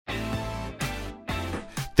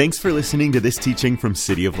Thanks for listening to this teaching from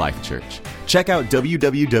City of Life Church. Check out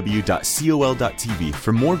www.col.tv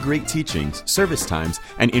for more great teachings, service times,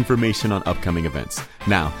 and information on upcoming events.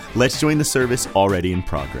 Now, let's join the service already in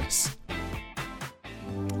progress.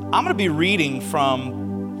 I'm going to be reading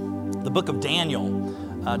from the book of Daniel,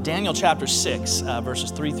 Daniel chapter 6, verses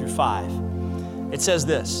 3 through 5. It says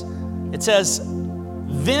this. It says,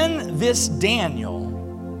 "Then this Daniel,"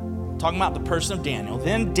 talking about the person of Daniel,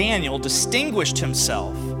 "then Daniel distinguished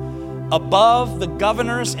himself above the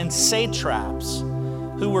governors and satraps,"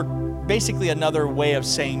 who were basically another way of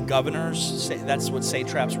saying governors. That's what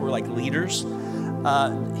satraps were, like leaders.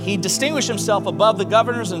 He distinguished himself above the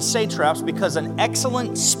governors and satraps because an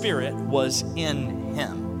excellent spirit was in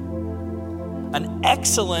him. An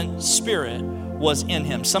excellent spirit was in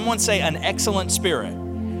him. Someone say an excellent spirit.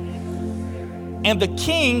 And the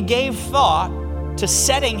king gave thought to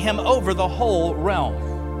setting him over the whole realm.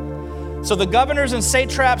 So the governors and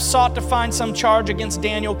satraps sought to find some charge against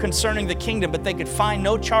Daniel concerning the kingdom, but they could find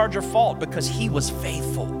no charge or fault because he was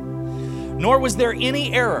faithful. Nor was there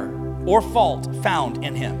any error or fault found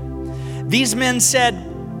in him. These men said,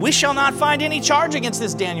 "We shall not find any charge against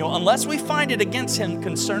this Daniel unless we find it against him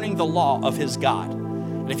concerning the law of his God."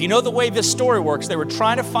 And if you know the way this story works, they were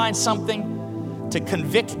trying to find something to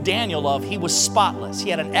convict Daniel of. He was spotless.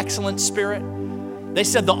 He had an excellent spirit. They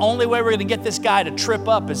said the only way we're going to get this guy to trip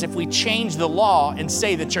up is if we change the law and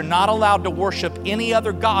say that you're not allowed to worship any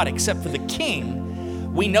other God except for the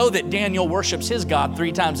king. We know that Daniel worships his God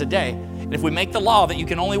 3 times a day. And if we make the law that you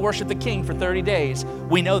can only worship the king for 30 days,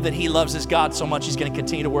 we know that he loves his God so much he's going to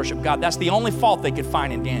continue to worship God. That's the only fault they could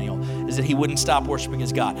find in Daniel, is that he wouldn't stop worshiping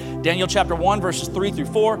his God. Daniel chapter 1, verses 3 through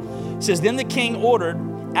 4 says, "Then the king ordered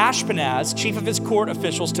Ashpenaz, chief of his court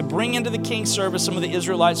officials, to bring into the king's service some of the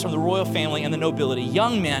Israelites from the royal family and the nobility,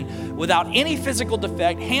 young men without any physical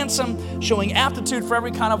defect, handsome, showing aptitude for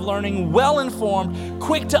every kind of learning, well-informed,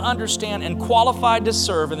 quick to understand, and qualified to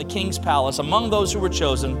serve in the king's palace. Among those who were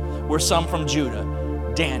chosen were some from Judah,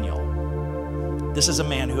 Daniel." This is a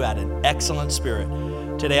man who had an excellent spirit.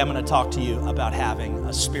 Today I'm going to talk to you about having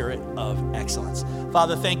a spirit of excellence.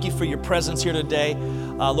 Father, thank you for your presence here today.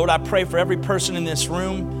 Lord, I pray for every person in this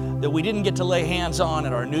room that we didn't get to lay hands on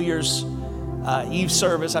at our New Year's Eve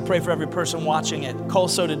service. I pray for every person watching at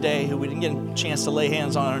Colso today who we didn't get a chance to lay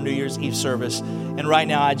hands on our New Year's Eve service. And right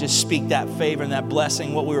now I just speak that favor and that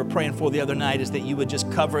blessing. What we were praying for the other night is that you would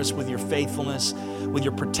just cover us with your faithfulness, with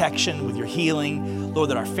your protection, with your healing.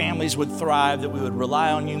 Lord, that our families would thrive, that we would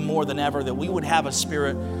rely on you more than ever, that we would have a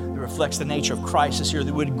spirit that reflects the nature of Christ this year,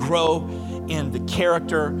 that we would grow in the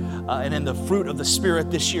character and in the fruit of the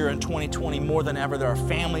Spirit this year in 2020 more than ever, that our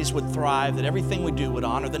families would thrive, that everything we do would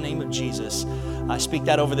honor the name of Jesus. I speak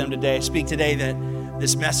that over them today. I speak today that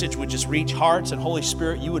this message would just reach hearts, and Holy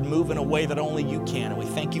Spirit, you would move in a way that only you can. And we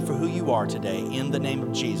thank you for who you are today in the name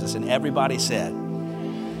of Jesus. And everybody said,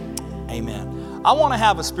 amen. I want to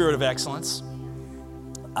have a spirit of excellence.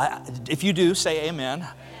 If you do, say amen.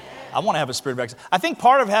 I want to have a spirit of excellence. I think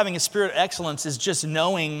part of having a spirit of excellence is just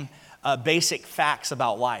knowing basic facts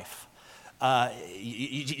about life.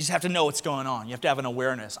 You just have to know what's going on. You have to have an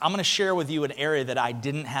awareness. I'm going to share with you an area that I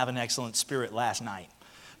didn't have an excellent spirit last night.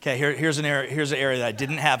 Okay, here's an area that I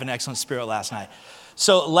didn't have an excellent spirit last night.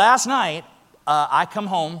 So last night, I come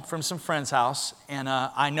home from some friend's house, and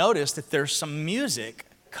I noticed that there's some music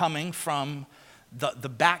coming from the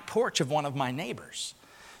back porch of one of my neighbors.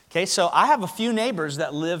 Okay, so I have a few neighbors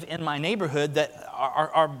that live in my neighborhood that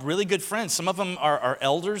are really good friends. Some of them are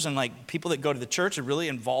elders and like people that go to the church and really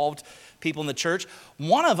involved people in the church.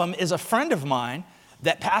 One of them is a friend of mine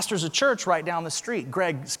that pastors a church right down the street,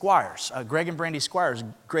 Greg Squires. Greg and Brandy Squires,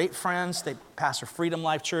 great friends. They pastor Freedom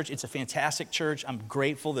Life Church. It's a fantastic church. I'm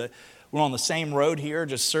grateful that we're on the same road here,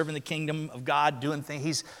 just serving the kingdom of God, doing things.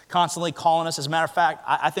 He's constantly calling us. As a matter of fact,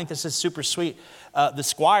 I think this is super sweet. The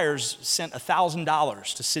Squires sent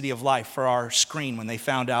 $1,000 to City of Life for our screen when they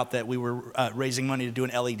found out that we were raising money to do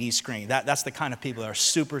an LED screen. That's the kind of people that are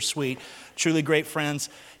super sweet, truly great friends.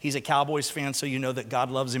 He's a Cowboys fan, so you know that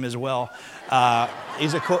God loves him as well.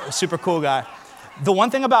 He's a super cool guy. The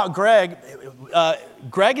one thing about Greg,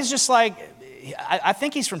 Greg is just like, I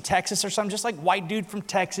think he's from Texas or something, just like white dude from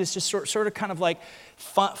Texas, just sort of kind of like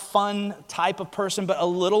fun type of person, but a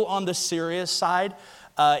little on the serious side.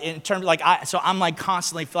 In terms of like, so I'm like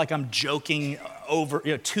constantly feel like I'm joking over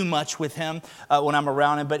too much with him when I'm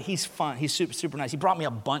around him, but he's fun. He's super nice. He brought me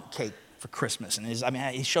a bundt cake for Christmas, and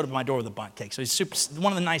he showed up at my door with a bundt cake. So he's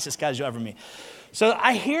one of the nicest guys you'll ever meet. So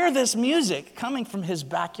I hear this music coming from his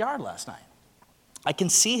backyard last night. I can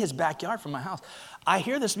see his backyard from my house. I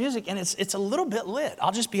hear this music, and it's a little bit lit.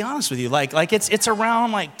 I'll just be honest with you. Like it's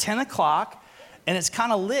around like 10 o'clock, and it's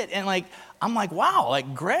kind of lit. And like, I'm like, wow,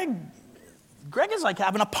 like Greg is like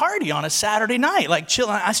having a party on a Saturday night, like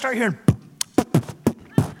chilling. I start hearing,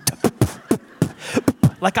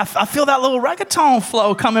 like I feel that little reggaeton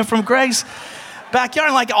flow coming from Greg's backyard.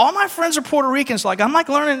 And like all my friends are Puerto Ricans, so like I'm like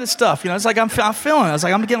learning this stuff, it's like I'm feeling it. It's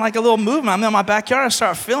like I'm getting like a little movement. I'm in my backyard, I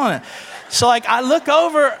start feeling it. So like I look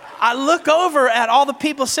over at all the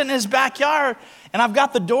people sitting in his backyard, and I've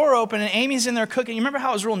got the door open, and Amy's in there cooking. You remember how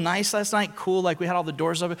it was real nice last night? Cool, like we had all the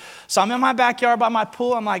doors open. So I'm in my backyard by my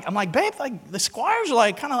pool. I'm like, babe, like the Squires are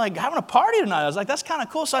like kind of like having a party tonight. I was like, that's kind of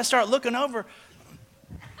cool. So I start looking over.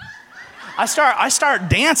 I start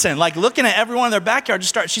dancing, like looking at everyone in their backyard.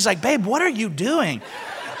 She's like, babe, what are you doing?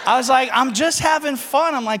 I was like, I'm just having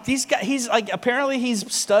fun. I'm like, these guys, he's like, apparently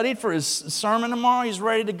he's studied for his sermon tomorrow. He's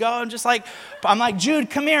ready to go. I'm like, Jude,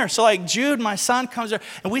 come here. So like Jude, my son, comes there,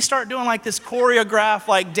 and we start doing like this choreographed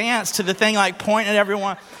like dance to the thing, like pointing at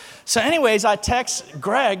everyone. So anyways, I text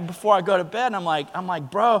Greg before I go to bed, and I'm like,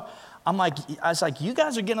 bro, I was like, you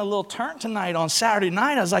guys are getting a little turn tonight on Saturday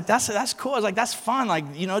night. I was like, that's cool. I was like, that's fun.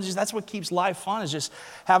 Like, just that's what keeps life fun, is just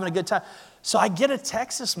having a good time. So I get a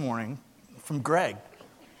text this morning from Greg.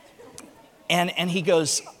 And he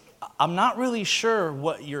goes, I'm not really sure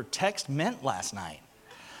what your text meant last night.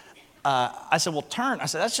 I said, well, turn. I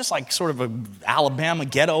said, that's just like sort of an Alabama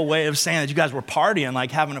ghetto way of saying that you guys were partying,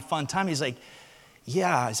 like having a fun time. He's like,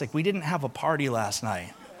 yeah. He's like, we didn't have a party last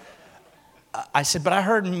night. I said, but I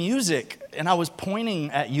heard music, and I was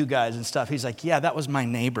pointing at you guys and stuff. He's like, yeah, that was my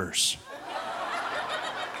neighbors.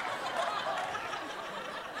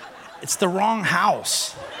 It's the wrong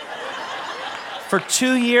house. For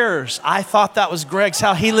 2 years, I thought that was Greg's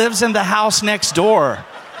house. He lives in the house next door.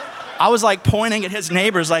 I was like pointing at his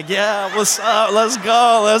neighbors like, yeah, what's up? Let's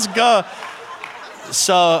go.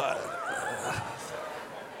 So,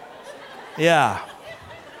 yeah.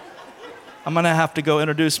 I'm going to have to go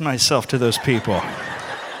introduce myself to those people.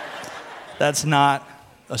 That's not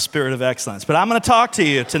a spirit of excellence. But I'm going to talk to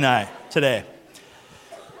you today,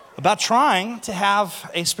 about trying to have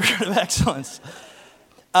a spirit of excellence.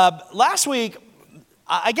 Last week,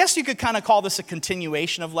 I guess you could kind of call this a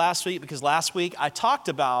continuation of last week, because last week I talked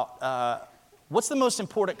about what's the most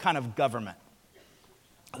important kind of government.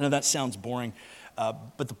 I know that sounds boring,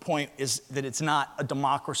 but the point is that it's not a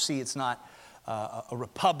democracy, it's not a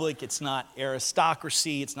republic, it's not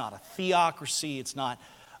aristocracy, it's not a theocracy, it's not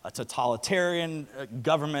a totalitarian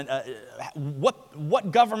government.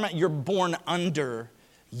 What government you're born under,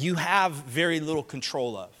 you have very little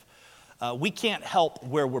control of. We can't help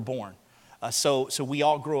where we're born. So we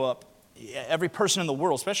all grow up, every person in the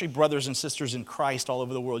world, especially brothers and sisters in Christ all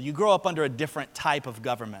over the world, you grow up under a different type of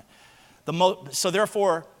government. So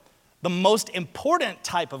therefore, the most important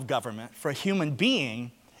type of government for a human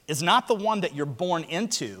being is not the one that you're born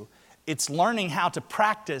into. It's learning how to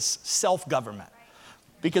practice self-government.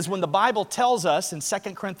 Because when the Bible tells us in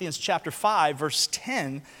 2 Corinthians chapter 5, verse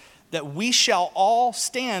 10, that we shall all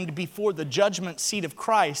stand before the judgment seat of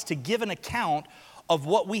Christ to give an account of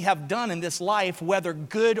what we have done in this life, whether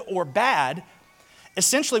good or bad.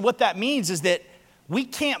 Essentially what that means is that we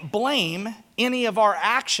can't blame any of our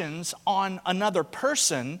actions on another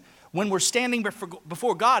person when we're standing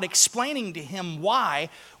before God explaining to Him why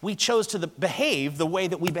we chose to behave the way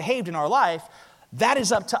that we behaved in our life. That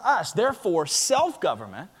is up to us. Therefore,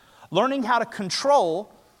 self-government, learning how to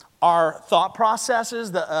control our thought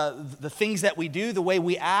processes, the things that we do, the way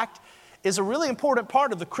we act, is a really important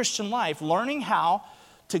part of the Christian life. Learning how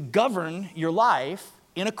to govern your life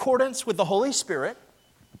in accordance with the Holy Spirit.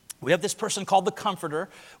 We have this person called the Comforter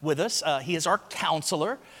with us. He is our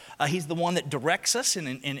counselor. He's the one that directs us and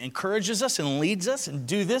encourages us and leads us and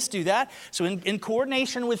do this, do that. So in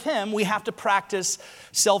coordination with him, we have to practice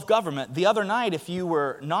self-government. The other night, if you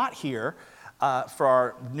were not here for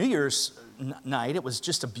our New Year's night, it was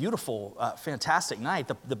just a beautiful, fantastic night.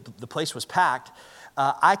 The place was packed.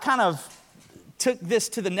 I kind of took this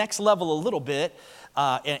to the next level a little bit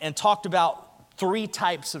and talked about 3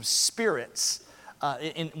 types of spirits.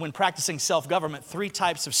 When practicing self-government, 3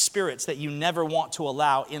 types of spirits that you never want to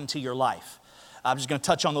allow into your life. I'm just going to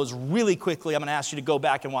touch on those really quickly. I'm going to ask you to go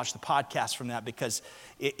back and watch the podcast from that, because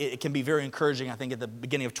it can be very encouraging, I think, at the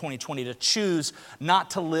beginning of 2020 to choose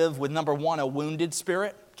not to live with, number 1, a wounded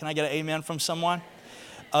spirit. Can I get an amen from someone?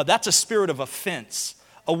 That's a spirit of offense.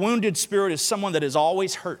 A wounded spirit is someone that is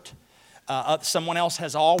always hurt. Someone else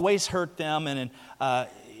has always hurt them, and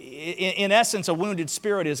in essence, a wounded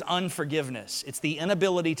spirit is unforgiveness. It's the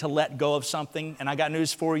inability to let go of something. And I got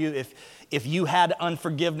news for you. If you had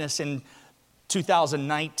unforgiveness in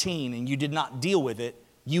 2019 and you did not deal with it,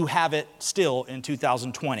 You have it still in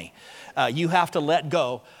 2020. You have to let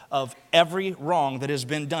go of every wrong that has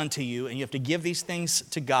been done to you, and you have to give these things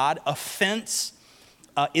to God. Offense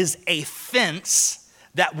is a fence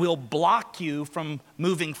that will block you from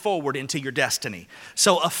moving forward into your destiny.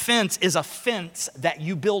 So offense is a fence that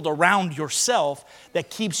you build around yourself that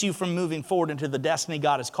keeps you from moving forward into the destiny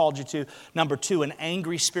God has called you to. Number 2, an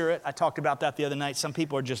angry spirit. I talked about that the other night. Some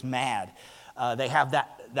people are just mad. They have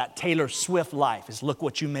that Taylor Swift life. Is look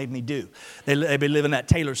what you made me do. They be living that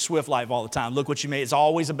Taylor Swift life all the time. Look what you made. It's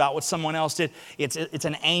always about what someone else did. It's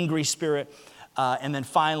an angry spirit. And then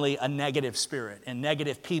finally, a negative spirit. And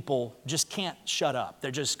negative people just can't shut up. They're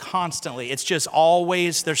just constantly, it's just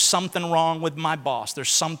always, there's something wrong with my boss. There's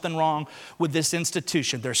something wrong with this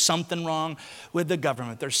institution. There's something wrong with the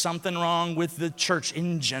government. There's something wrong with the church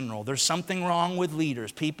in general. There's something wrong with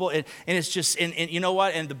leaders, people. And it's just, and you know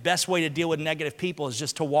what? And the best way to deal with negative people is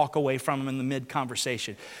just to walk away from them in the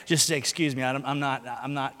mid-conversation. Just say, excuse me, I'm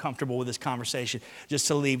not comfortable with this conversation. Just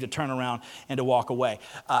to leave, to turn around, and to walk away.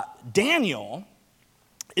 Daniel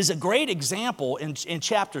is a great example in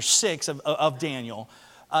chapter 6 of Daniel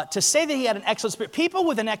to say that he had an excellent spirit. People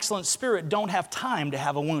with an excellent spirit don't have time to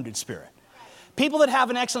have a wounded spirit. People that have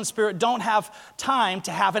an excellent spirit don't have time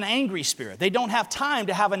to have an angry spirit. They don't have time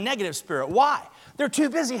to have a negative spirit. Why? They're too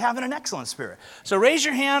busy having an excellent spirit. So raise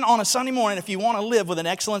your hand on a Sunday morning if you want to live with an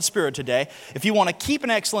excellent spirit today. If you want to keep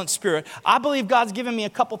an excellent spirit, I believe God's given me a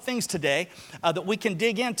couple things today that we can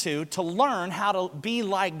dig into to learn how to be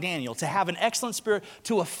like Daniel, to have an excellent spirit,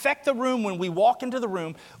 to affect the room when we walk into the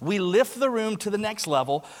room. We lift the room to the next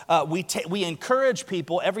level. We encourage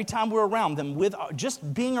people every time we're around them with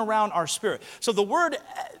just being around our spirit. So the word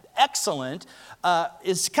excellent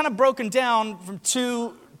is kind of broken down from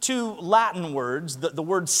two Latin words. The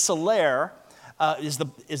word solere is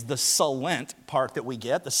the solent part that we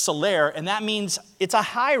get, the solere, and that means it's a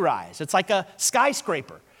high rise. It's like a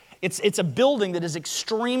skyscraper. It's a building that is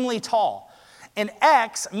extremely tall. And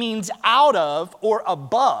X means out of or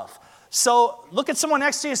above. So look at someone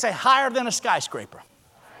next to you and say, higher than a skyscraper.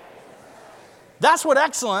 That's what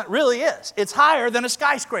excellent really is. It's higher than a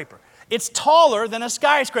skyscraper. It's taller than a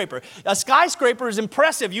skyscraper. A skyscraper is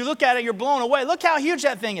impressive. You look at it, you're blown away. Look how huge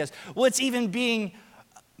that thing is. Well, it's even being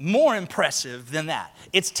more impressive than that.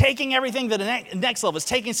 It's taking everything to the next level. It's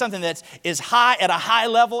taking something that is high at a high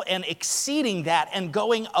level and exceeding that and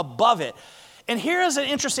going above it. And here is an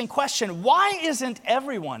interesting question. Why isn't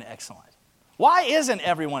everyone excellent? Why isn't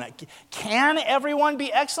everyone? Can everyone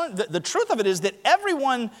be excellent? The truth of it is that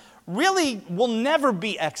everyone really will never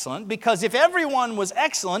be excellent, because if everyone was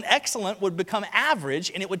excellent, excellent would become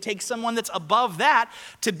average, and it would take someone that's above that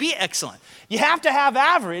to be excellent. You have to have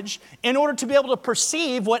average in order to be able to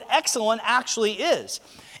perceive what excellent actually is.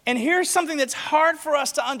 And here's something that's hard for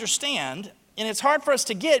us to understand, and it's hard for us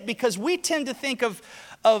to get, because we tend to think of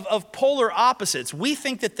polar opposites. We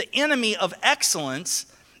think that the enemy of excellence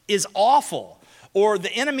is awful, or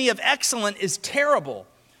the enemy of excellent is terrible.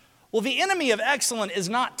 Well, the enemy of excellent is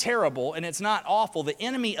not terrible and it's not awful. The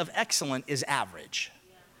enemy of excellent is average.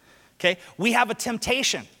 Okay? We have a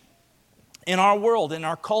temptation in our world, in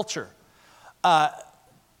our culture, to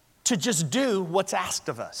just do what's asked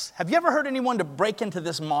of us. Have you ever heard anyone to break into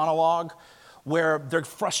this monologue where they're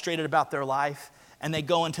frustrated about their life and they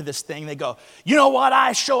go into this thing, they go, you know what?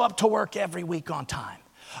 I show up to work every week on time.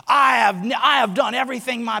 I have done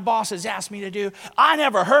everything my boss has asked me to do. I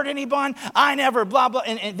never hurt anyone. I never blah, blah.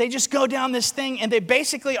 And they just go down this thing, and they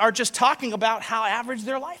basically are just talking about how average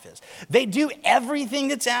their life is. They do everything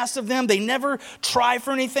that's asked of them. They never try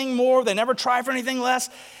for anything more. They never try for anything less.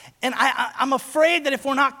 And I'm afraid that if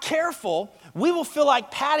we're not careful, we will feel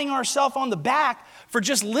like patting ourselves on the back for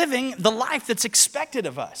just living the life that's expected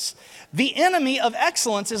of us. The enemy of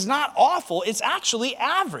excellence is not awful, it's actually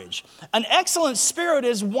average. An excellent spirit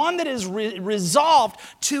is one that is resolved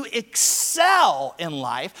to excel in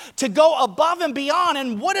life, to go above and beyond.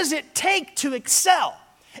 And what does it take to excel?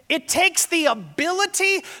 It takes the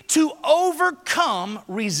ability to overcome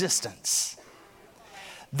resistance.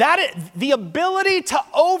 The ability to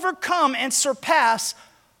overcome and surpass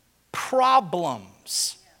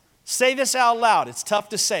problems. Say this out loud. It's tough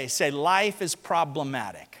to say. Say, life is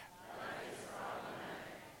problematic.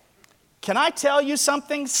 Can I tell you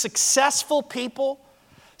something? Successful people,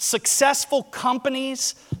 successful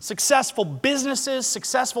companies, successful businesses,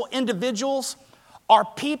 successful individuals are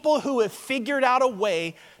people who have figured out a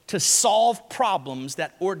way to solve problems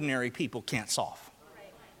that ordinary people can't solve.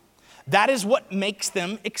 That is what makes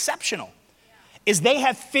them exceptional, is they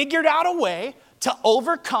have figured out a way to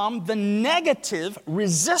overcome the negative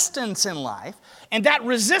resistance in life. And that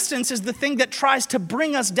resistance is the thing that tries to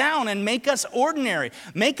bring us down and make us ordinary,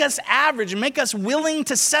 make us average, make us willing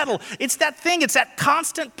to settle. It's that thing, it's that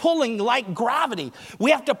constant pulling like gravity.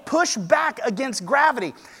 We have to push back against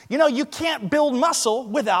gravity. You know, you can't build muscle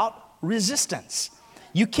without resistance.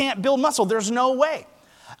 You can't build muscle. There's no way.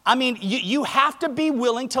 I mean, you have to be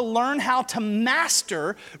willing to learn how to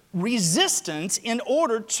master resistance in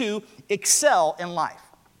order to excel in life.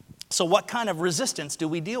 So what kind of resistance do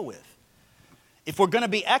we deal with? If we're going to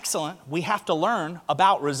be excellent, we have to learn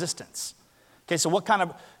about resistance. Okay, so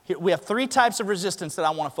we have 3 types of resistance that I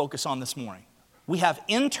want to focus on this morning. We have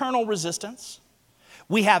internal resistance,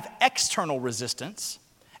 we have external resistance,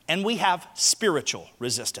 and we have spiritual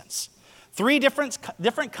resistance. 3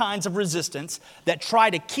 different kinds of resistance that try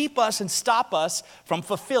to keep us and stop us from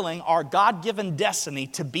fulfilling our God-given destiny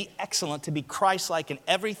to be excellent, to be Christ-like in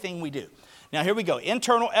everything we do. Now, here we go.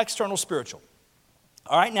 Internal, external, spiritual.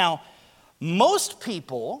 All right, now, most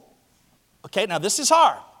people, okay, now this is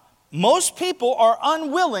hard. Most people are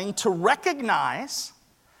unwilling to recognize,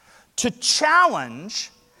 to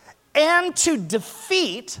challenge, and to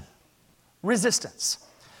defeat resistance.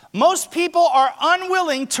 Most people are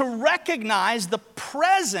unwilling to recognize the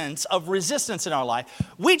presence of resistance in our life.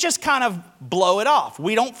 We just kind of blow it off.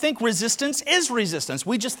 We don't think resistance is resistance.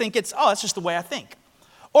 We just think it's just the way I think.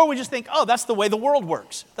 Or we just think, that's the way the world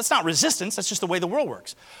works. That's not resistance, that's just the way the world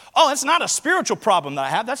works. It's not a spiritual problem that I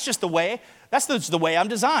have, that's just the way I'm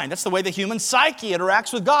designed. That's the way the human psyche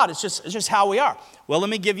interacts with God. It's just how we are. Well, let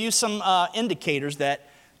me give you some indicators that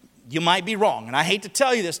you might be wrong. And I hate to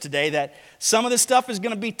tell you this today, that some of this stuff is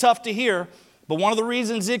going to be tough to hear, but one of the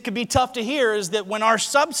reasons it could be tough to hear is that when our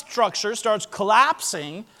substructure starts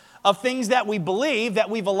collapsing of things that we believe, that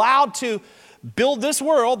we've allowed to build this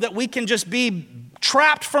world, that we can just be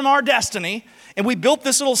trapped from our destiny, and we built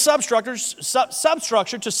this little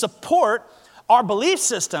substructure to support our belief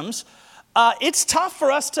systems, it's tough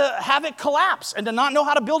for us to have it collapse and to not know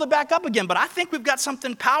how to build it back up again. But I think we've got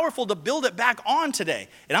something powerful to build it back on today.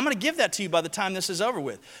 And I'm going to give that to you by the time this is over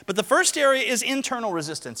with. But the first area is internal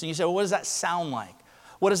resistance. And you say, well, what does that sound like?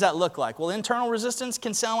 What does that look like? Well, internal resistance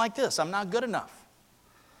can sound like this. I'm not good enough.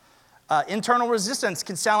 Internal resistance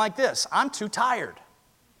can sound like this. I'm too tired.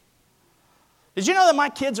 Did you know that my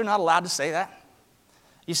kids are not allowed to say that?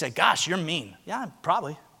 You say, gosh, you're mean. Yeah,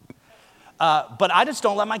 probably. But I just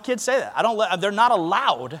don't let my kids say that. They're not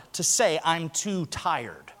allowed to say, I'm too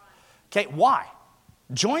tired. Okay, why?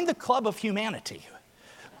 Join the club of humanity.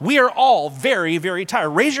 We are all very, very tired.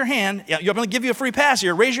 Raise your hand. I'm going to give you a free pass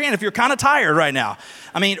here. Raise your hand if you're kind of tired right now.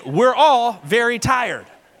 I mean, we're all very tired.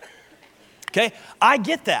 Okay, I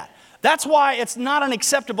get that. That's why it's not an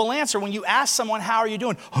acceptable answer when you ask someone, how are you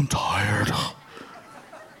doing? I'm tired.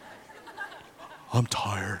 I'm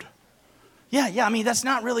tired. Yeah, I mean, that's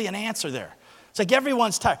not really an answer there. It's like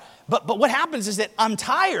everyone's tired. But what happens is that I'm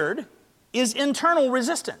tired is internal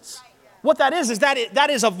resistance. What that is that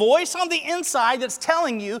is a voice on the inside that's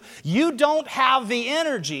telling you you don't have the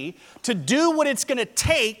energy to do what it's going to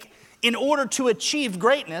take in order to achieve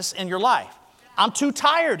greatness in your life. I'm too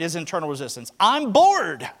tired is internal resistance. I'm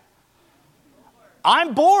bored.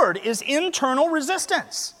 I'm bored is internal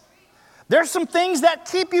resistance. There's some things that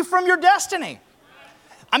keep you from your destiny.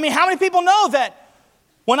 I mean, how many people know that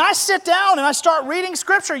when I sit down and I start reading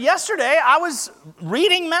Scripture? Yesterday, I was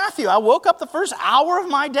reading Matthew. I woke up the first hour of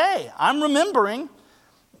my day. I'm remembering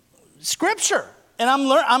Scripture, and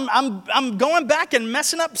I'm going back and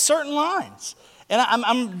messing up certain lines. And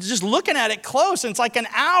I'm just looking at it close, and it's like an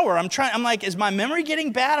hour. I'm like, is my memory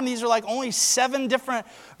getting bad? I mean, these are like only 7 different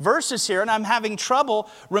verses here, and I'm having trouble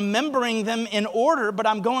remembering them in order, but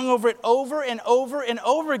I'm going over it over and over and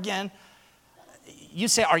over again. You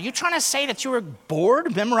say, are you trying to say that you were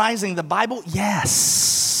bored memorizing the Bible? Yes.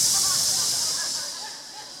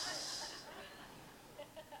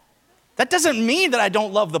 That doesn't mean that I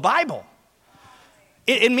don't love the Bible.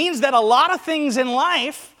 It means that a lot of things in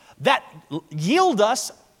life that yield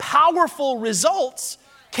us powerful results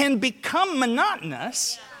can become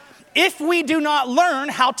monotonous if we do not learn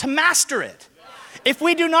how to master it. If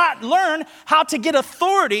we do not learn how to get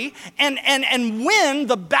authority and win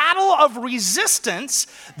the battle of resistance,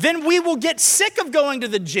 then we will get sick of going to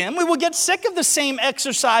the gym. We will get sick of the same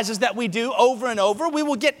exercises that we do over and over. We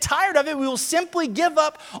will get tired of it. We will simply give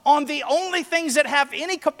up on the only things that have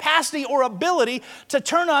any capacity or ability to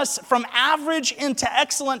turn us from average into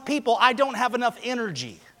excellent people. I don't have enough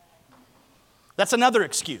energy. That's another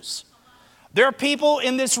excuse. There are people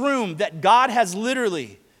in this room that God has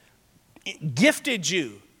literally gifted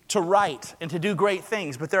you to write and to do great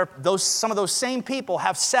things, but some of those same people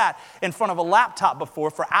have sat in front of a laptop before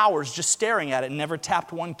for hours just staring at it and never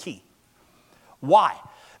tapped one key. Why?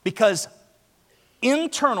 Because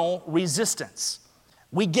internal resistance.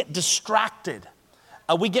 We get distracted.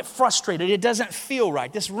 We get frustrated. It doesn't feel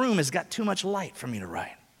right. This room has got too much light for me to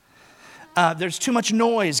write. There's too much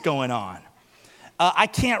noise going on. I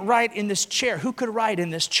can't write in this chair. Who could write in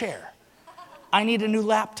this chair? I need a new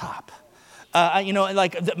laptop.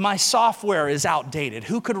 My software is outdated.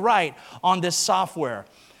 Who could write on this software?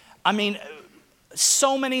 I mean,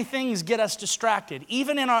 so many things get us distracted.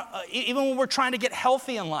 Even when we're trying to get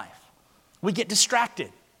healthy in life, we get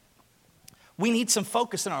distracted. We need some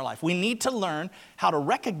focus in our life. We need to learn how to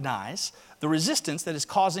recognize the resistance that is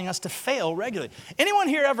causing us to fail regularly. Anyone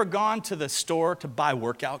here ever gone to the store to buy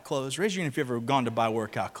workout clothes? Raise your hand if you've ever gone to buy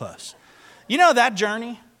workout clothes. You know that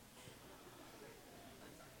journey?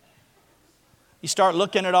 You start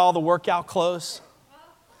looking at all the workout clothes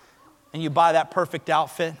and you buy that perfect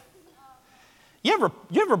outfit. You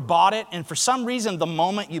ever bought it and for some reason the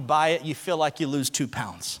moment you buy it, you feel like you lose 2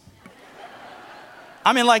 pounds?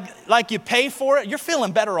 I mean, like you pay for it, you're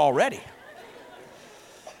feeling better already.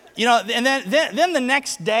 You know, and then the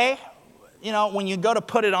next day, you know, when you go to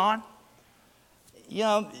put it on, you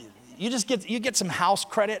know, you get some house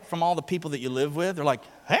credit from all the people that you live with. They're like,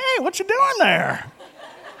 "Hey, what you doing there?"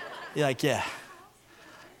 You're like, "Yeah,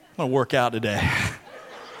 I'm gonna work out today."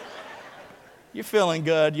 You're feeling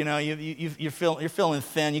good, you know. You're feeling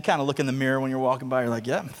thin. You kind of look in the mirror when you're walking by. You're like,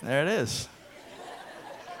 "Yep, there it is."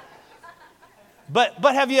 But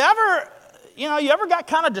have you ever got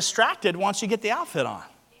kind of distracted once you get the outfit on?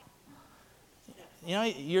 You know,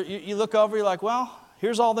 you look over, you're like, well,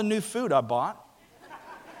 here's all the new food I bought.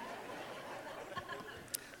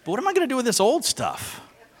 But what am I going to do with this old stuff?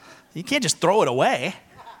 You can't just throw it away.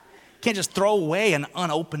 You can't just throw away an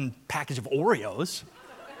unopened package of Oreos.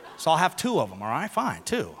 So I'll have 2 of them, all right? Fine,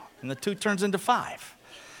 2. And the 2 turns into 5.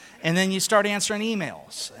 And then you start answering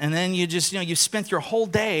emails. And then you just, you spent your whole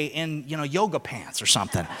day in, yoga pants or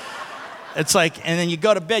something. It's like, and then you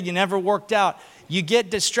go to bed, you never worked out. You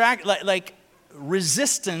get distracted. Like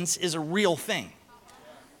resistance is a real thing.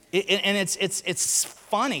 And it's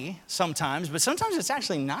funny sometimes, but sometimes it's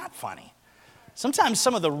actually not funny. Sometimes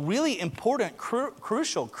some of the really important,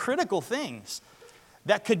 crucial, critical things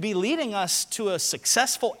that could be leading us to a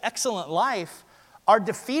successful, excellent life are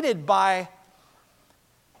defeated by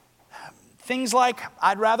things like,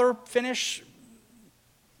 I'd rather finish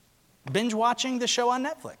binge watching the show on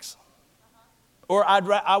Netflix. Or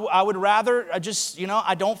I would rather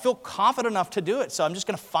I don't feel confident enough to do it, so I'm just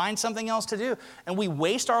going to find something else to do. And we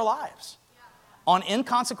waste our lives on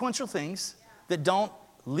inconsequential things that don't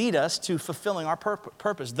lead us to fulfilling our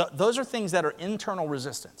purpose. Those are things that are internal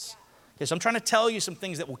resistance. Okay, so I'm trying to tell you some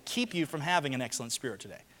things that will keep you from having an excellent spirit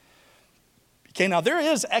today. Okay, now there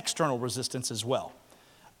is external resistance as well.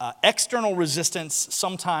 External resistance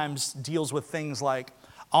sometimes deals with things like,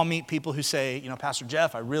 I'll meet people who say, Pastor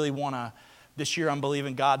Jeff, I really want to, this year I'm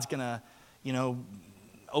believing God's going to,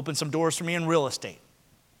 open some doors for me in real estate.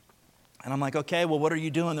 And I'm like, okay, well, what are you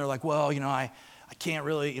doing? They're like, well, I can't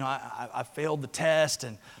really, I failed the test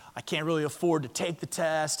and I can't really afford to take the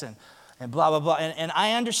test and blah, blah, blah. And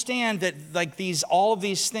I understand that like all of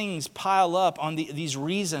these things pile up on these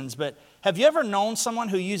reasons, but have you ever known someone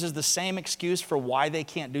who uses the same excuse for why they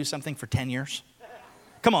can't do something for 10 years?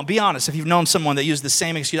 Come on, be honest. If you've known someone that used the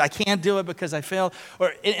same excuse, I can't do it because I failed.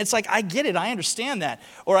 Or it's like, I get it, I understand that.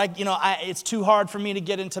 Or it's too hard for me to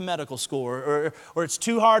get into medical school. Or it's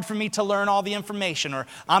too hard for me to learn all the information. Or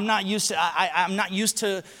I'm not used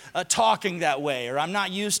to talking that way. Or I'm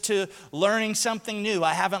not used to learning something new.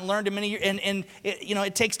 I haven't learned in many years. And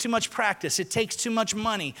it takes too much practice. It takes too much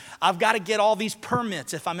money. I've got to get all these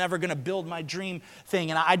permits if I'm ever going to build my dream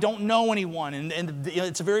thing. And I don't know anyone. And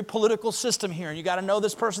it's a very political system here. And you got to know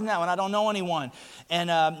this person now, and I don't know anyone.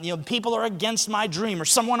 And people are against my dream, or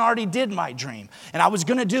someone already did my dream. And I was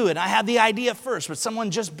going to do it. I had the idea first, but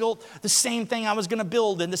someone just built the same thing I was going to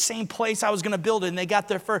build in the same place I was going to build it, and they got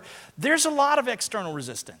there first. There's a lot of external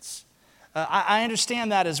resistance. I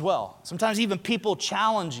understand that as well. Sometimes even people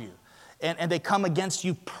challenge you, and they come against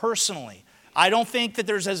you personally. I don't think that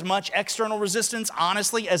there's as much external resistance,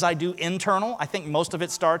 honestly, as I do internal. I think most of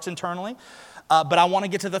it starts internally. But I want to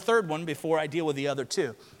get to the third one before I deal with the other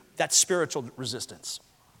two. That's spiritual resistance.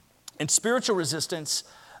 And spiritual resistance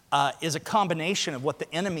is a combination of what the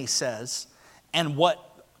enemy says and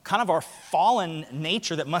what kind of our fallen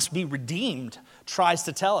nature that must be redeemed tries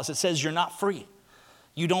to tell us. It says you're not free.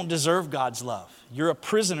 You don't deserve God's love. You're a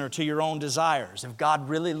prisoner to your own desires. If God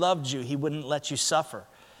really loved you, he wouldn't let you suffer.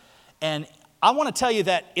 And I want to tell you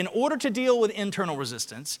that in order to deal with internal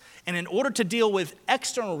resistance and in order to deal with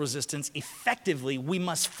external resistance effectively, we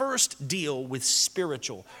must first deal with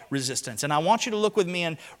spiritual resistance. And I want you to look with me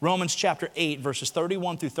in Romans chapter 8, verses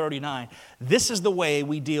 31 through 39. This is the way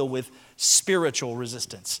we deal with spiritual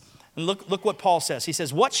resistance. And look what Paul says. He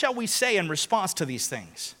says, what shall we say in response to these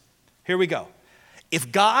things? Here we go.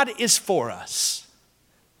 If God is for us,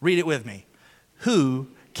 read it with me, who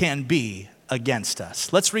can be against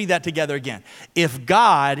us? Let's read that together again. If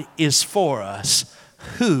God is for us,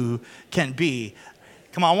 who can be?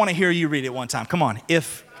 Come on, I want to hear you read it one time. Come on.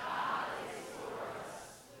 If God is for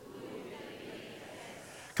us, who can be against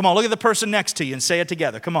us? Come on, look at the person next to you and say it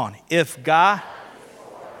together. Come on. If God is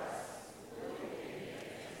for us, who can be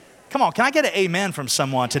against us? Come on, can I get an amen from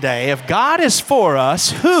someone today? If God is for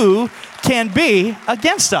us, who can be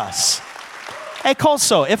against us? Hey,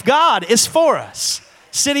 Colso, if God is for us,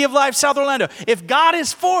 City of Life, South Orlando, if God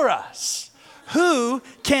is for us, who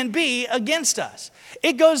can be against us?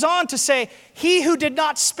 It goes on to say, he who did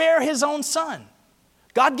not spare his own son.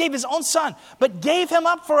 God gave his own son, but gave him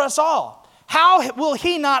up for us all. How will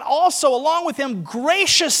he not also, along with him,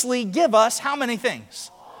 graciously give us how many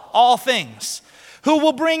things? All things. Who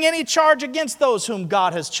will bring any charge against those whom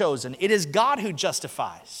God has chosen? It is God who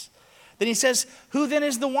justifies. Then he says, who then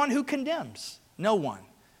is the one who condemns? No one.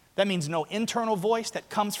 That means no internal voice that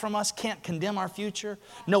comes from us can't condemn our future.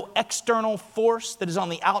 No external force that is on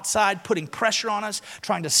the outside putting pressure on us,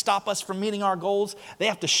 trying to stop us from meeting our goals. They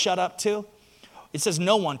have to shut up too. It says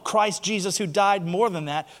no one. Christ Jesus, who died, more than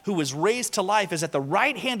that, who was raised to life, is at the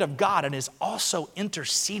right hand of God and is also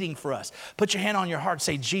interceding for us. Put your hand on your heart.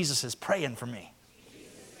 Say, Jesus is praying for me.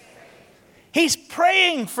 He's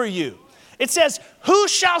praying for you. It says, who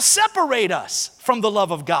shall separate us from the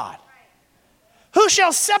love of God? Who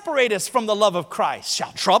shall separate us from the love of Christ?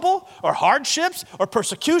 Shall trouble or hardships or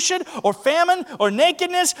persecution or famine or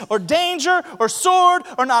nakedness or danger or sword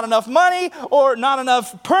or not enough money or not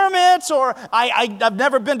enough permits or I've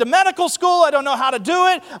never been to medical school. I don't know how to do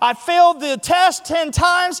it. I failed the test 10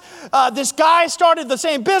 times. This guy started the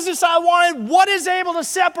same business I wanted. What is able to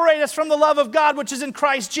separate us from the love of God which is in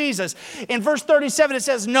Christ Jesus? In verse 37 it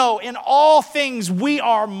says, no, in all things we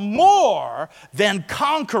are more than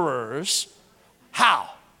conquerors. How?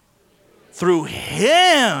 Through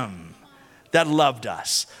him that loved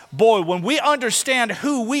us. Boy, when we understand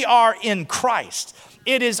who we are in Christ,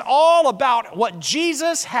 it is all about what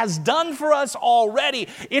Jesus has done for us already.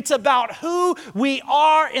 It's about who we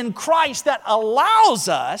are in Christ that allows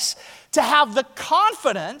us to have the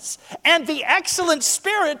confidence and the excellent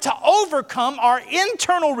spirit to overcome our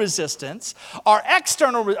internal resistance, our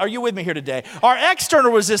external, are you with me here today? Our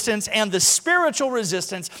external resistance and the spiritual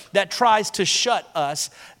resistance that tries to shut us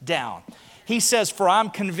down. He says, for I'm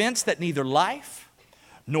convinced that neither life,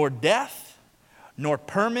 nor death, nor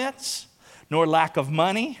permits, nor lack of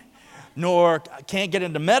money, nor can't get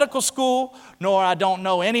into medical school, nor I don't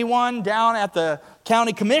know anyone down at the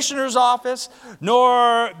county commissioner's office,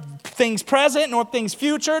 nor things present, nor things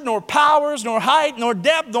future, nor powers, nor height, nor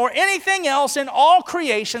depth, nor anything else in all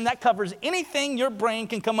creation that covers anything your brain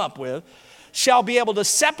can come up with, shall be able to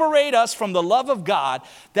separate us from the love of God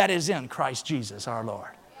that is in Christ Jesus our Lord.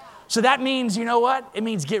 So that means, you know what? It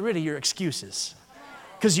means get rid of your excuses.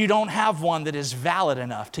 Because you don't have one that is valid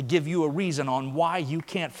enough to give you a reason on why you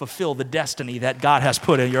can't fulfill the destiny that God has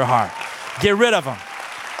put in your heart. Get rid of them.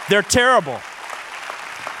 They're terrible.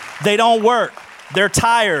 They don't work. They're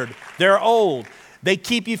tired. They're old. They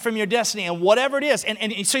keep you from your destiny and whatever it is.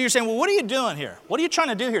 And so you're saying, well, what are you doing here? What are you trying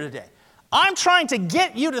to do here today? I'm trying to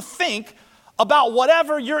get you to think about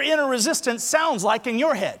whatever your inner resistance sounds like in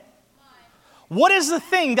your head. What is the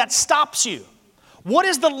thing that stops you? What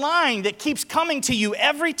is the line that keeps coming to you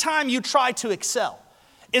every time you try to excel?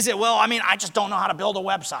 Is it, well, I just don't know how to build a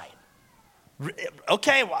website.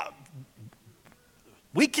 Okay, well,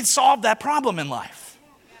 we can solve that problem in life.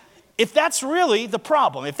 If that's really the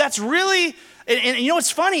problem, if that's really, and you know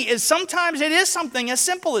what's funny is sometimes it is something as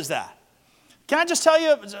simple as that. Can I just tell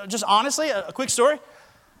you, just honestly, a quick story?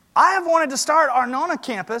 I have wanted to start our Nona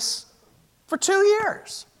campus for 2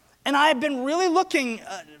 years. And I have been really looking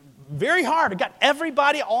very hard. I got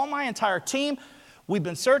everybody, all my entire team. We've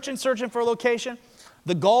been searching for a location.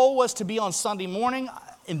 The goal was to be on Sunday morning.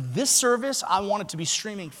 In this service, I wanted to be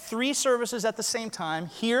streaming 3 services at the same time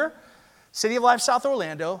here, City of Life, South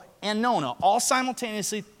Orlando, and Nona, all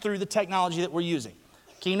simultaneously through the technology that we're using.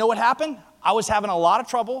 Okay, you know what happened? I was having a lot of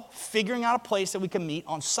trouble figuring out a place that we can meet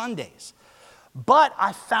on Sundays. But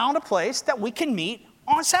I found a place that we can meet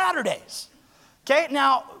on Saturdays. Okay,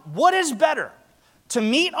 now, what is better? to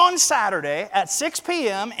meet on Saturday at 6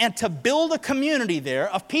 p.m. and to build a community there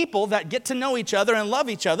of people that get to know each other and love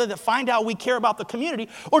each other, that find out we care about the community,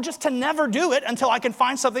 or just to never do it until I can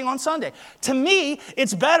find something on Sunday. To me,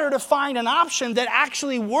 it's better to find an option that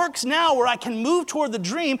actually works now, where I can move toward the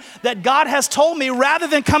dream that God has told me, rather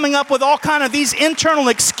than coming up with all kind of these internal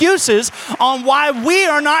excuses on why we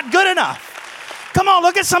are not good enough. Come on,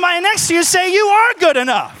 look at somebody next to you, say, you are good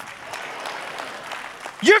enough.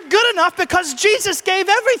 You're good enough because Jesus gave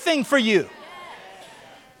everything for you.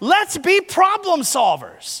 Let's be problem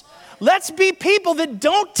solvers. Let's be people that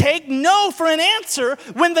don't take no for an answer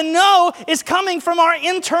when the no is coming from our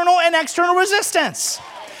internal and external resistance.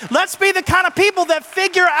 Let's be the kind of people that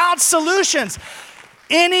figure out solutions.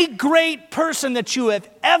 Any great person that you have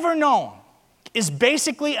ever known is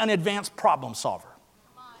basically an advanced problem solver.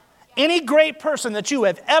 Any great person that you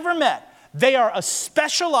have ever met, they are a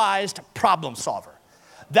specialized problem solver.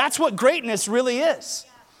 That's what greatness really is.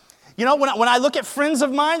 You know, when I look at friends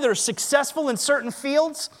of mine that are successful in certain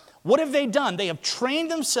fields, what have they done? They have trained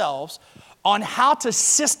themselves on how to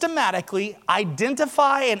systematically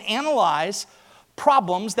identify and analyze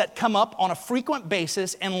problems that come up on a frequent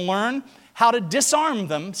basis and learn how to disarm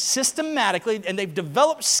them systematically. And they've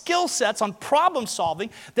developed skill sets on problem solving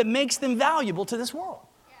that makes them valuable to this world.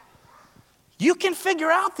 You can figure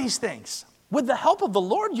out these things. With the help of the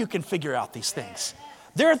Lord, you can figure out these things.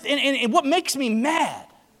 And what makes me mad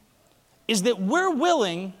is that we're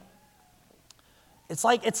willing, it's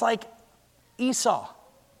like Esau.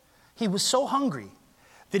 He was so hungry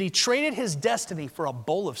that he traded his destiny for a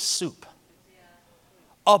bowl of soup.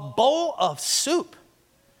 A bowl of soup.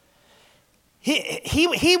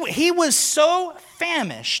 He was so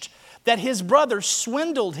famished that his brother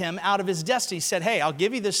swindled him out of his destiny. He said, hey, I'll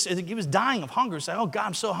give you this. He was dying of hunger. He said, oh God,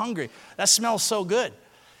 I'm so hungry. That smells so good.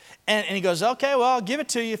 And he goes, okay, well, I'll give it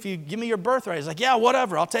to you if you give me your birthright. He's like, yeah,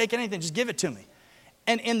 whatever. I'll take anything. Just give it to me.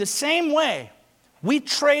 And in the same way, we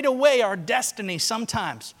trade away our destiny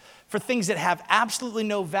sometimes for things that have absolutely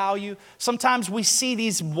no value. Sometimes we see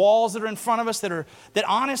these walls that are in front of us that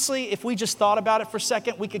honestly, if we just thought about it for a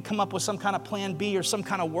second, we could come up with some kind of plan B or some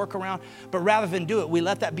kind of workaround. But rather than do it, we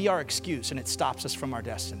let that be our excuse, and it stops us from our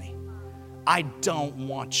destiny. I don't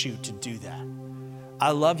want you to do that.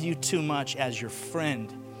 I love you too much as your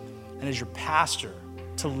friend and as your pastor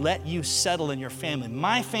to let you settle in your family.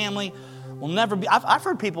 My family will never be, I've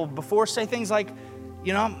heard people before say things like,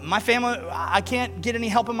 you know, my family, I can't get any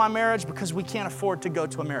help in my marriage because we can't afford to go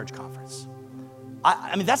to a marriage conference.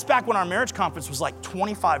 I mean, that's back when our marriage conference was like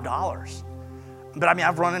 $25. But I mean,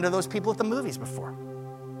 I've run into those people at the movies before.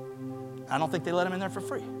 I don't think they let them in there for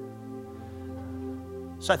free.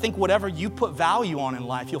 So I think whatever you put value on in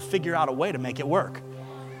life, you'll figure out a way to make it work.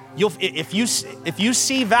 If you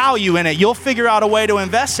see value in it, you'll figure out a way to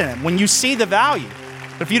invest in it when you see the value.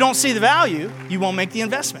 But if you don't see the value, you won't make the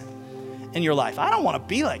investment in your life. I don't want to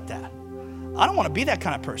be like that. I don't want to be that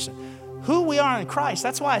kind of person. Who we are in Christ,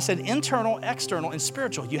 that's why I said internal, external, and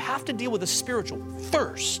spiritual. You have to deal with the spiritual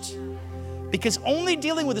first. Because only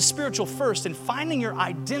dealing with the spiritual first and finding your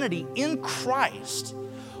identity in Christ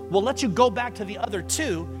will let you go back to the other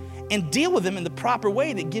two and deal with them in the proper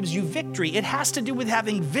way that gives you victory. It has to do with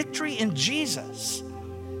having victory in Jesus.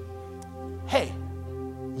 Hey,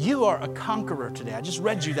 you are a conqueror today. I just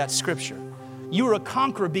read you that scripture. You are a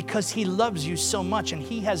conqueror because he loves you so much and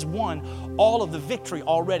he has won all of the victory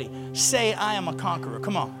already. Say, I am a conqueror.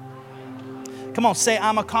 Come on. Come on, say,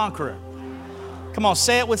 I'm a conqueror. Come on,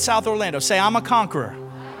 say it with South Orlando. Say, I'm a conqueror.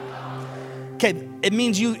 Okay, it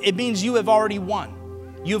means you have already won.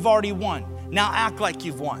 You've already won. Now act like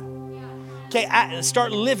you've won. Okay,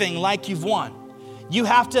 start living like you've won. You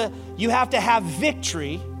have to have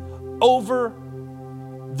victory over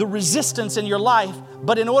the resistance in your life.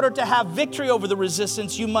 But in order to have victory over the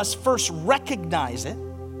resistance, you must first recognize it.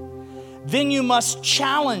 Then you must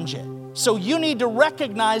challenge it. So you need to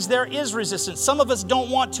recognize there is resistance. Some of us don't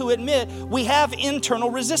want to admit we have internal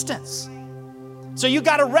resistance. So you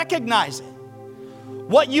got to recognize it.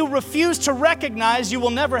 What you refuse to recognize, you will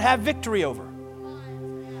never have victory over.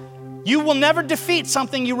 You will never defeat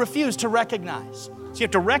something you refuse to recognize. So you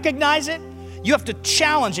have to recognize it. You have to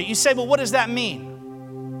challenge it. You say, well, what does that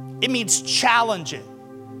mean? It means challenge it.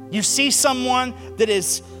 You see someone that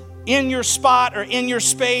is in your spot or in your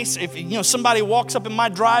space. If somebody walks up in my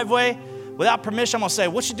driveway without permission, I'm going to say,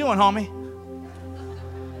 what you doing, homie?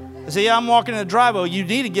 I say, yeah, I'm walking in the driveway. You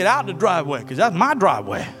need to get out the driveway because that's my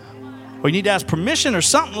driveway. Or you need to ask permission or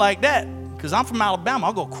something like that because I'm from Alabama.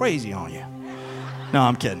 I'll go crazy on you. No,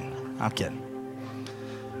 I'm kidding. I'm kidding.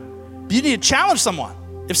 You need to challenge someone.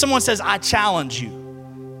 If someone says, I challenge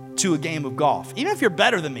you to a game of golf. Even if you're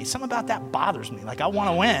better than me, something about that bothers me. Like I want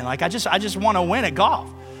to win. Like I just want to win at golf.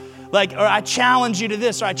 Like, or I challenge you to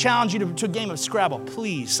this, or I challenge you to a game of Scrabble.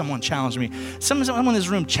 Please, someone challenge me. Someone in this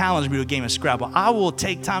room challenge me to a game of Scrabble. I will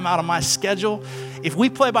take time out of my schedule. If we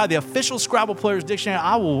play by the official Scrabble Players Dictionary,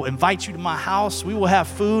 I will invite you to my house. We will have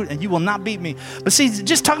food, and you will not beat me. But see,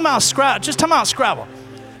 just talking about Scrabble, just talking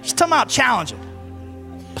about challenging.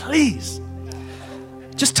 Please.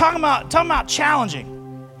 Just talking about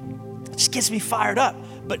challenging. It just gets me fired up.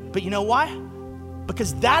 But you know why?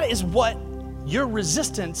 Because that is what your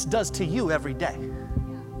resistance does to you every day.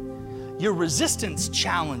 Your resistance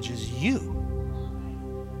challenges you.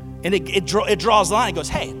 And it draws the line. It goes,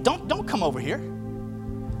 hey, don't come over here.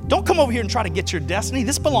 Don't come over here and try to get your destiny.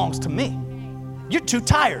 This belongs to me. You're too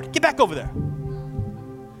tired. Get back over there.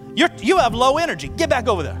 You have low energy. Get back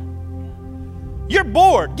over there. You're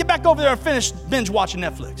bored. Get back over there and finish binge watching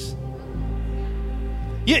Netflix.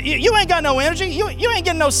 You ain't got no energy. You ain't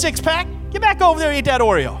getting no six-pack. Get back over there and eat that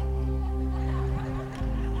Oreo.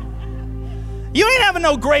 You ain't having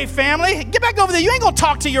no great family. Get back over there. You ain't going to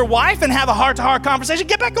talk to your wife and have a heart-to-heart conversation.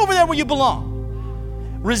 Get back over there where you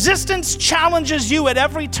belong. Resistance challenges you at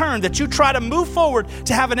every turn that you try to move forward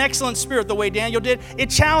to have an excellent spirit the way Daniel did. It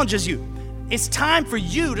challenges you. It's time for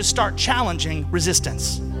you to start challenging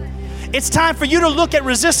resistance. It's time for you to look at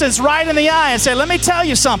resistance right in the eye and say, let me tell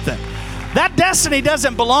you something. That destiny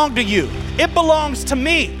doesn't belong to you. It belongs to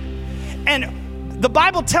me. And the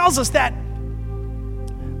Bible tells us that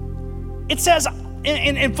it says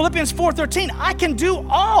in Philippians 4:13, I can do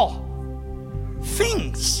all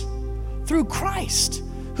things through Christ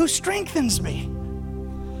who strengthens me.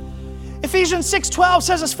 Ephesians 6:12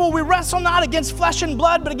 says us, for we wrestle not against flesh and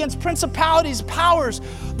blood, but against principalities, powers,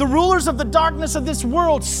 the rulers of the darkness of this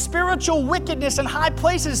world, spiritual wickedness in high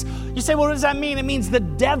places. You say, well, what does that mean? It means the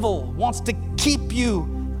devil wants to keep you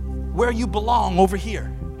where you belong over here.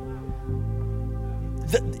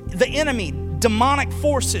 The enemy, demonic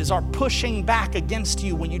forces are pushing back against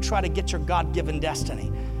you when you try to get your God-given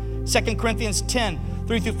destiny. 2 Corinthians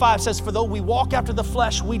 10:3-5 says, for though we walk after the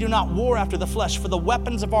flesh, we do not war after the flesh. For the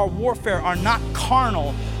weapons of our warfare are not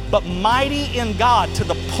carnal, but mighty in God to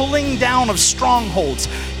the pulling down of strongholds,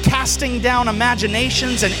 casting down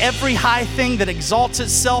imaginations and every high thing that exalts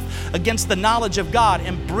itself against the knowledge of God,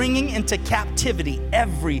 and bringing into captivity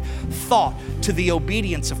every thought to the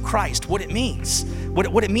obedience of Christ. What it means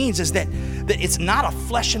is that it's not a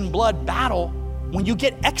flesh and blood battle. When you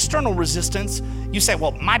get external resistance, you say,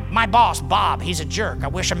 well, my boss, Bob, he's a jerk. I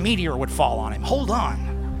wish a meteor would fall on him. Hold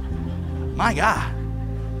on. My God,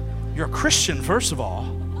 you're a Christian, first of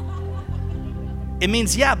all. It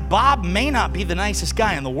means, yeah, Bob may not be the nicest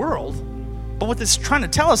guy in the world, but what this is trying to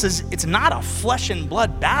tell us is it's not a flesh and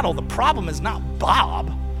blood battle. The problem is not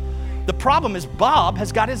Bob. The problem is Bob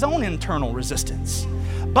has got his own internal resistance.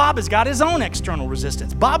 Bob has got his own external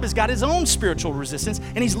resistance. Bob has got his own spiritual resistance,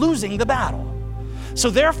 and he's losing the battle. So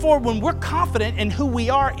therefore, when we're confident in who we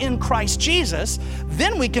are in Christ Jesus,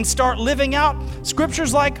 then we can start living out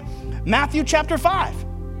scriptures like Matthew chapter 5.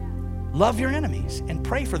 Love your enemies and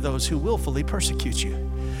pray for those who willfully persecute you.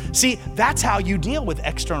 See, that's how you deal with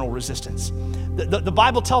external resistance. The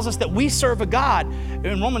Bible tells us that we serve a God.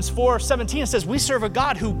 In Romans 4:17, it says, we serve a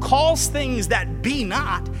God who calls things that be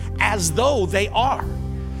not as though they are.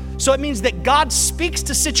 So it means that God speaks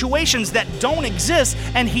to situations that don't exist,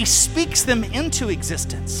 and he speaks them into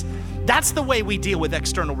existence. That's the way we deal with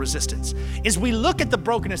external resistance, is we look at the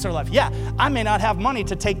brokenness of our life. Yeah, I may not have money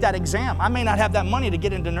to take that exam. I may not have that money to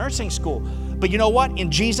get into nursing school. But you know what?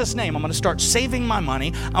 In Jesus' name, I'm going to start saving my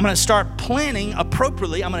money. I'm going to start planning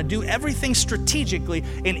appropriately. I'm going to do everything strategically,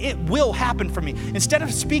 and it will happen for me. Instead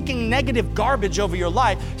of speaking negative garbage over your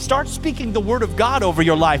life, start speaking the word of God over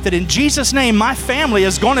your life, that in Jesus' name, my family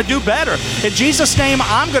is going to do better. In Jesus' name,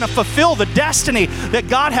 I'm going to fulfill the destiny that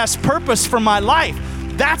God has purposed for my life.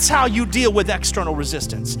 That's how you deal with external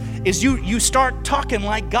resistance, is you start talking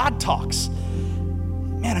like God talks.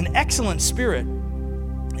 Man, an excellent spirit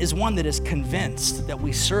is one that is convinced that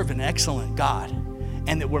we serve an excellent God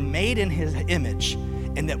and that we're made in his image,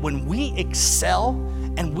 and that when we excel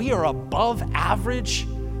and we are above average,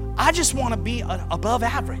 I just want to be above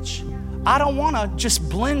average. I don't want to just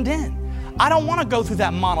blend in. I don't want to go through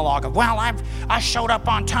that monologue of, well, I showed up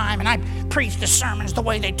on time and I preached the sermons the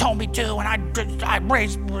way they told me to, and I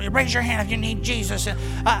raise your hand if you need Jesus.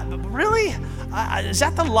 Really? Is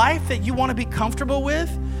that the life that you want to be comfortable with?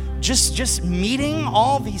 Just meeting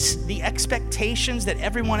all the expectations that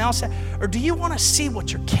everyone else has? Or do you want to see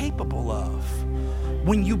what you're capable of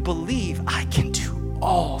when you believe I can do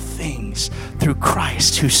all things through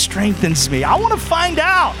Christ who strengthens me? I want to find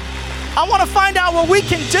out. I want to find out what we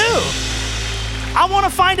can do. I want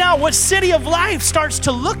to find out what City of Life starts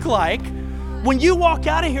to look like when you walk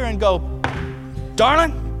out of here and go,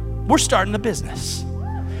 darling, we're starting a business.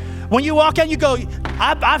 When you walk out and you go,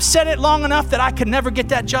 I've said it long enough that I could never get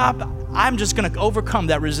that job. I'm just going to overcome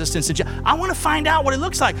that resistance. I want to find out what it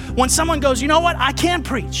looks like when someone goes, you know what? I can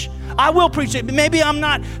preach. I will preach it. Maybe I'm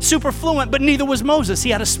not super fluent, but neither was Moses. He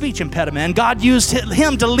had a speech impediment, and God used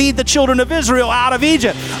him to lead the children of Israel out of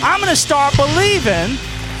Egypt. I'm going to start believing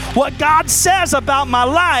what God says about my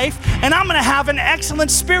life, and I'm going to have an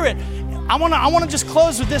excellent spirit. I want to just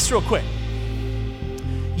close with this real quick.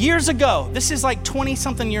 Years ago, this is like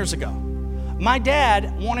 20-something years ago, my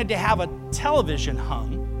dad wanted to have a television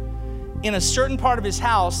hung in a certain part of his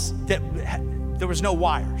house that there was no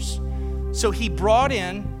wires. So he brought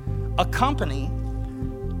in a company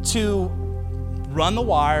to run the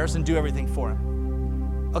wires and do everything for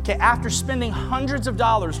him. Okay, after spending hundreds of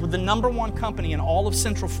dollars with the #1 company in all of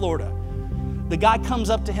Central Florida, the guy comes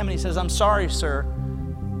up to him and he says, I'm sorry, sir.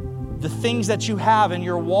 The things that you have in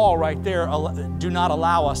your wall right there do not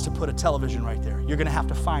allow us to put a television right there. You're going to have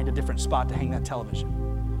to find a different spot to hang that television.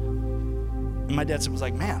 And my dad was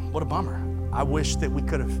like, man, what a bummer. I wish that we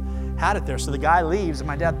could have had it there. So the guy leaves, and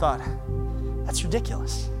my dad thought, that's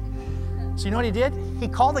ridiculous. So you know what he did? He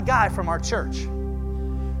called a guy from our church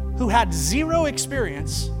who had zero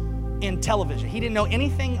experience in television. He didn't know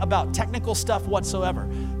anything about technical stuff whatsoever.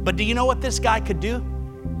 But do you know what this guy could do?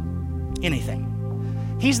 Anything.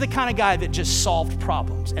 He's the kind of guy that just solved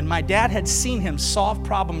problems. And my dad had seen him solve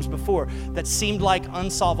problems before that seemed like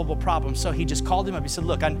unsolvable problems. So he just called him up. He said,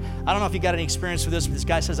 look, I don't know if you got any experience with this, but this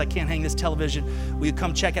guy says I can't hang this television. Will you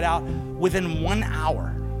come check it out? Within 1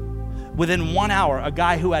 hour, a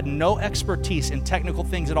guy who had no expertise in technical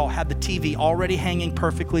things at all had the TV already hanging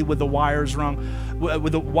perfectly with the wires run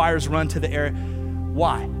to the area.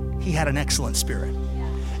 Why? He had an excellent spirit.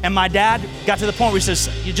 And my dad got to the point where he says,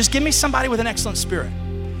 you just give me somebody with an excellent spirit.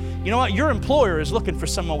 You know what? Your employer is looking for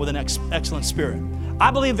someone with an excellent spirit.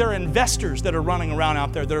 I believe there are investors that are running around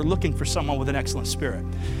out there that are looking for someone with an excellent spirit.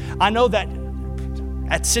 I know that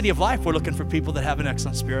at City of Life, we're looking for people that have an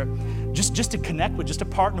excellent spirit, just to connect with, just to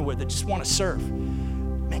partner with, that just want to serve.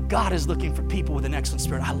 Man, God is looking for people with an excellent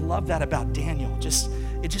spirit. I love that about Daniel. It just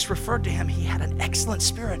referred to him. He had an excellent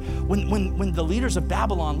spirit. When the leaders of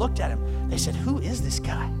Babylon looked at him, they said, who is this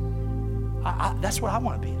guy? That's what I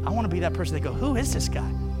want to be. I want to be that person. They go, who is this guy?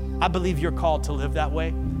 I believe you're called to live that way.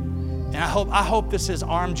 And I hope this has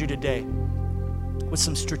armed you today with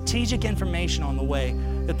some strategic information on the way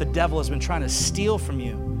that the devil has been trying to steal from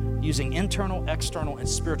you using internal, external, and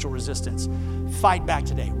spiritual resistance. Fight back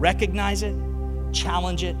today. Recognize it,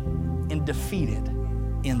 challenge it, and defeat it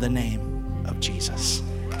in the name of Jesus.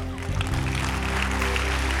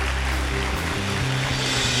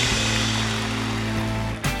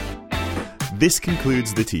 This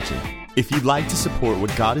concludes the teaching. If you'd like to support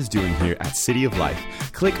what God is doing here at City of Life,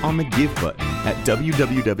 click on the Give button at www.col.tv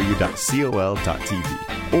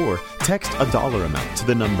or text a dollar amount to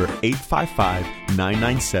the number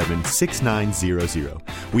 855-997-6900.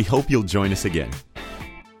 We hope you'll join us again.